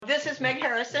This is Meg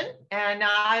Harrison, and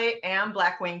I am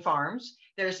Blackwing Farms.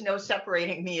 There's no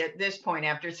separating me at this point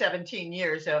after 17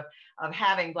 years of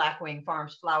having Blackwing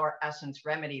Farms Flower Essence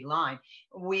Remedy line.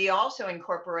 We also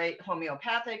incorporate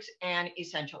homeopathics and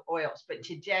essential oils. But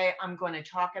today I'm going to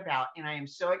talk about, and I am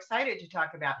so excited to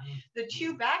talk about, the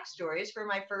two backstories for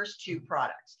my first two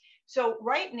products. So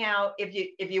right now,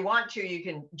 if you want to, you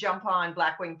can jump on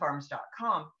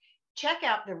blackwingfarms.com, check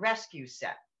out the rescue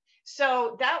set.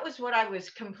 So that was what I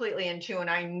was completely into. And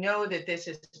I know that this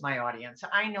is my audience.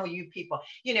 I know you people,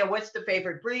 what's the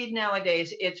favorite breed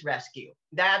nowadays? It's rescue.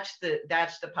 That's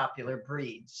the popular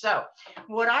breed. So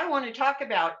what I want to talk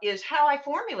about is how I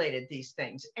formulated these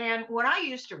things. And what I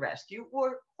used to rescue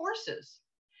were horses.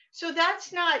 So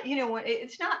that's not,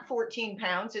 it's not 14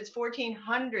 pounds, it's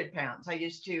 1,400 pounds. I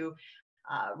used to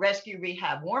rescue,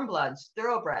 rehab warm bloods,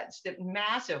 thoroughbreds, the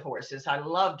massive horses. I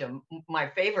loved them. My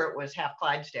favorite was half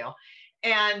Clydesdale.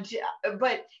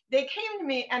 But they came to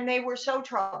me and they were so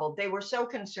troubled. They were so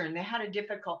concerned. They had a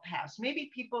difficult past. Maybe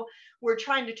people were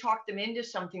trying to talk them into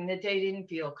something that they didn't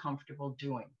feel comfortable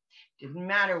doing. Didn't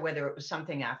matter whether it was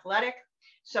something athletic,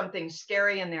 something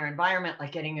scary in their environment,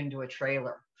 like getting into a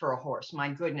trailer for a horse. My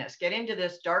goodness, get into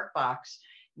this dark box.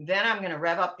 Then I'm going to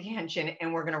rev up the engine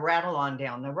and we're going to rattle on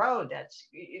down the road. That's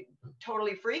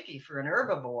totally freaky for an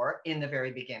herbivore in the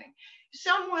very beginning.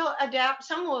 Some will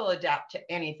adapt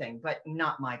to anything, but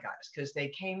not my guys, because they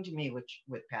came to me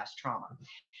with past trauma.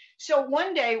 So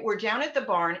one day we're down at the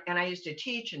barn and I used to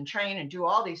teach and train and do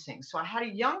all these things. So I had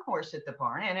a young horse at the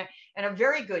barn and a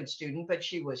very good student, but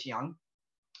she was young.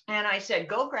 And I said,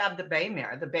 go grab the bay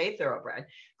mare, the bay thoroughbred,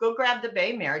 go grab the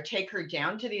bay mare, take her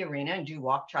down to the arena and do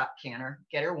walk, trot, canter,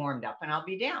 get her warmed up, and I'll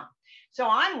be down. So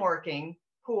I'm working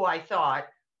who I thought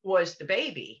was the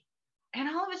baby. And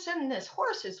all of a sudden, this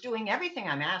horse is doing everything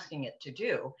I'm asking it to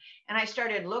do. And I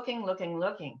started looking.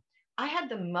 I had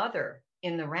the mother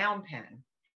in the round pen,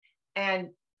 and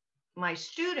my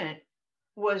student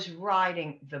was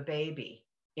riding the baby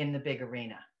in the big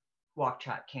arena, walk,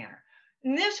 trot, canter.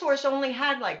 And this horse only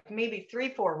had like maybe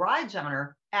 3-4 rides on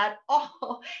her at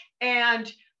all.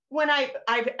 And when I've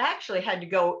actually had to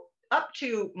go up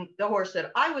to the horse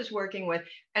that I was working with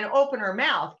and open her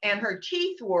mouth, and her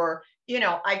teeth were,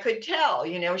 I could tell,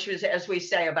 she was, as we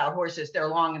say about horses, they're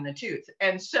long in the tooth.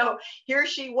 And so here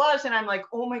she was, and I'm like,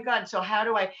 oh my God, so how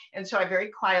do I? And so I very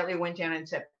quietly went down and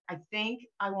said, I think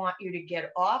I want you to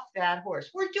get off that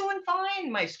horse. We're doing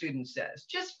fine, my student says,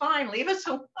 just fine, leave us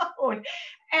alone.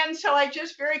 And so I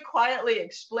just very quietly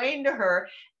explained to her,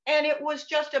 and it was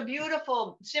just a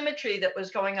beautiful symmetry that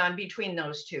was going on between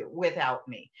those two without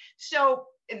me. So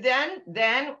then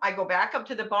I go back up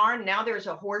to the barn. Now there's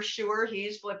a horseshoer.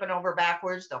 He's flipping over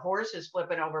backwards. The horse is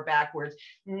flipping over backwards.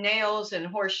 Nails and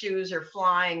horseshoes are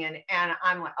flying. And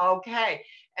I'm like, okay.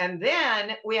 And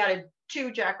then we had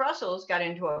two Jack Russells got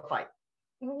into a fight.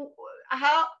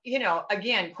 How,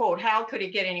 again, quote, how could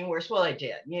it get any worse? Well, it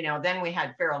did. Then we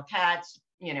had feral cats,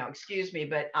 excuse me,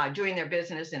 but doing their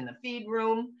business in the feed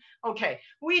room. Okay,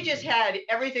 we just had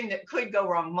everything that could go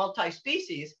wrong,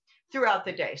 multi-species, throughout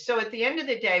the day. So at the end of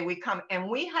the day, we come and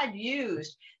we had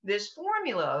used this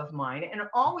formula of mine, and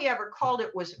all we ever called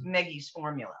it was Maggie's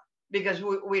formula, because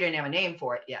we didn't have a name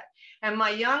for it yet. And my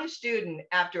young student,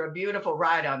 after a beautiful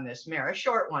ride on this mare, a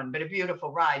short one, but a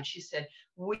beautiful ride, she said,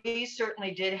 we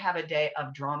certainly did have a day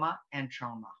of drama and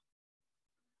trauma.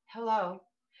 Hello.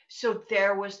 So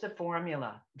there was the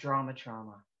formula, drama,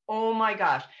 trauma. Oh my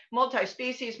gosh,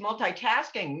 multi-species,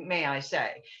 multitasking, may I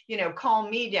say, calm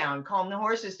me down, calm the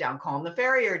horses down, calm the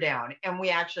farrier down. And we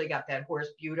actually got that horse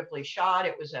beautifully shod.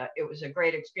 It was a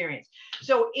great experience.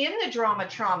 So in the drama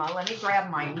trauma, let me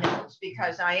grab my notes,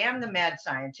 because I am the mad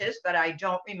scientist, but I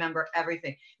don't remember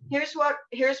everything. Here's what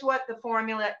the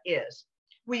formula is.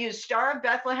 We use Star of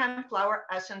Bethlehem flower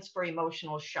essence for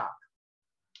emotional shock.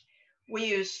 We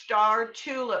use Star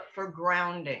Tulip for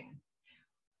grounding.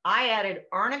 I added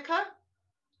arnica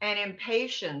and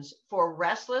impatiens for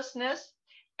restlessness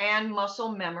and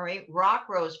muscle memory, rock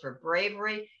rose for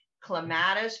bravery,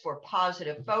 clematis for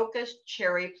positive focus,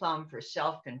 cherry plum for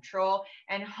self-control,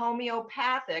 and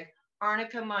homeopathic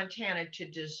arnica montana to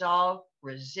dissolve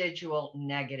residual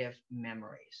negative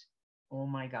memories. Oh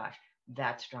my gosh,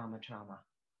 that's drama trauma.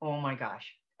 Oh my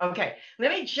gosh. Okay,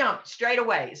 let me jump straight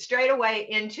away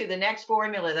into the next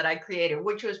formula that I created,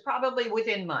 which was probably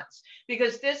within months,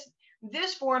 because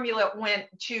this formula went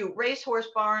to racehorse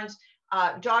barns,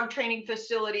 dog training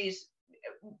facilities,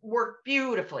 worked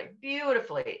beautifully.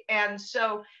 And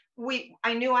so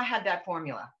I knew I had that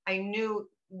formula. I knew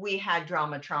we had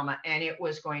drama trauma, and it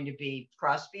was going to be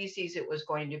cross species. It was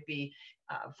going to be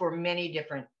for many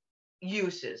different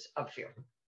uses of fear.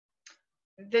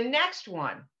 The next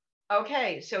one.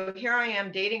 Okay, so here I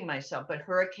am dating myself, but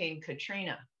Hurricane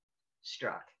Katrina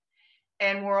struck.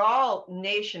 And we're all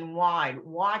nationwide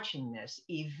watching this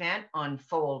event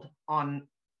unfold on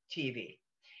TV,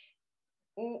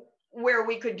 where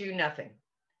we could do nothing.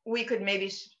 We could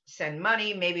maybe send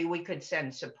money, maybe we could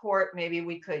send support, maybe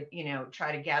we could,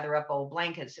 try to gather up old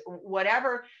blankets,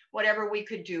 whatever we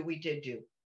could do, we did do.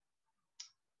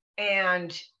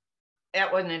 And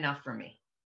that wasn't enough for me.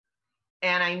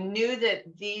 And I knew that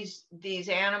these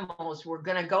animals were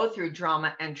going to go through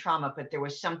drama and trauma, but there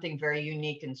was something very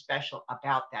unique and special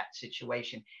about that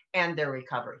situation and their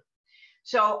recovery.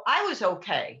 So I was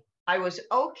okay. I was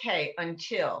okay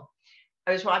until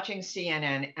I was watching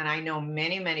CNN, and I know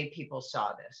many, many people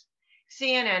saw this.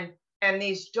 CNN and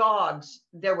these dogs,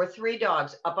 there were 3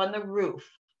 dogs up on the roof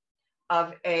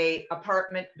of a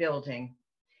apartment building,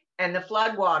 and the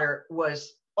floodwater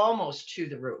was almost to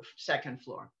the roof, 2nd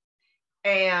floor.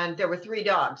 And there were 3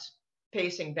 dogs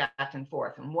pacing back and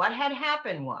forth. And what had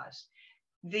happened was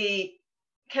the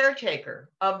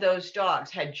caretaker of those dogs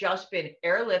had just been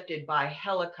airlifted by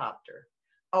helicopter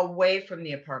away from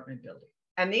the apartment building.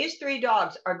 And these 3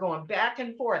 dogs are going back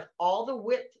and forth all the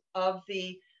width of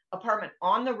the apartment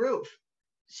on the roof,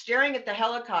 staring at the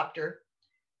helicopter.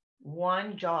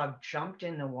 One dog jumped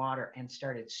in the water and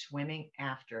started swimming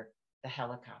after the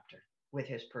helicopter with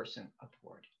his person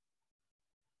aboard.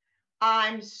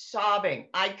 I'm sobbing.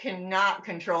 I cannot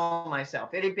control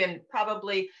myself. It had been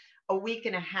probably a week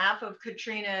and a half of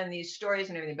Katrina and these stories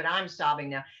and everything, but I'm sobbing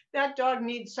now. That dog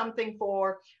needs something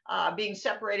for being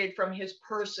separated from his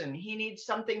person. He needs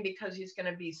something because he's going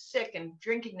to be sick and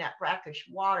drinking that brackish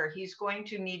water. He's going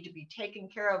to need to be taken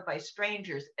care of by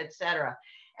strangers, etc.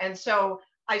 And so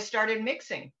I started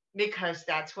mixing, because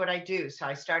that's what I do. So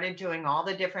I started doing all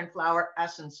the different flower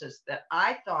essences that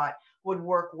I thought would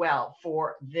work well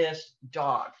for this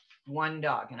dog, one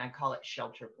dog, and I call it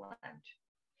Shelter Blend,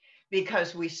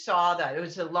 because we saw that it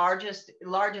was the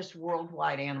largest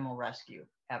worldwide animal rescue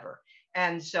ever.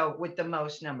 And so with the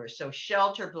most numbers. So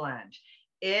Shelter Blend,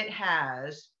 it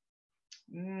has,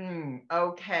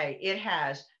 it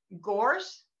has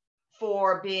gorse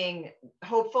for being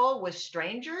hopeful with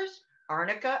strangers,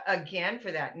 arnica, again,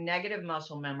 for that negative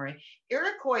muscle memory.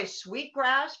 Iroquois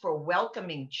sweetgrass for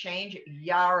welcoming change.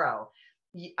 Yarrow.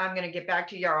 I'm going to get back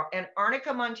to yarrow. And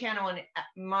arnica montana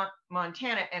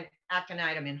and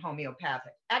aconitum in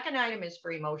homeopathic. Aconitum is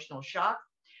for emotional shock.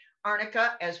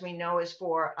 Arnica, as we know, is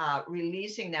for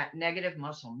releasing that negative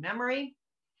muscle memory.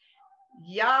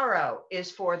 Yarrow is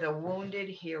for the wounded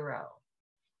hero.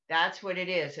 That's what it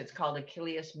is. It's called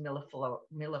Achilles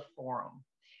milliforum.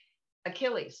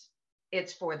 Achilles.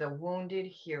 It's for the wounded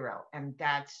hero. And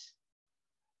that's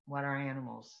what our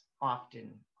animals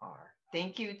often are.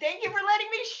 Thank you. Thank you for letting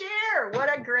me share.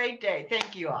 What a great day.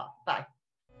 Thank you all. Bye.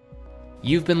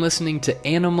 You've been listening to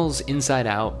Animals Inside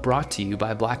Out, brought to you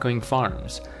by Blackwing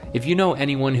Farms. If you know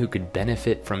anyone who could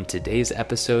benefit from today's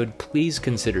episode, please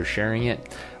consider sharing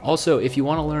it. Also, if you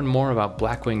want to learn more about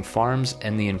Blackwing Farms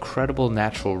and the incredible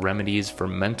natural remedies for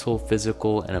mental,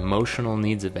 physical, and emotional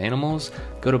needs of animals,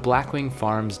 go to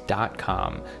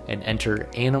blackwingfarms.com and enter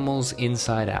Animals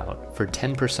Inside Out for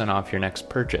 10% off your next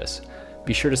purchase.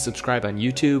 Be sure to subscribe on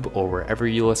YouTube or wherever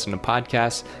you listen to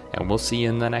podcasts, and we'll see you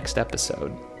in the next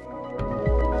episode.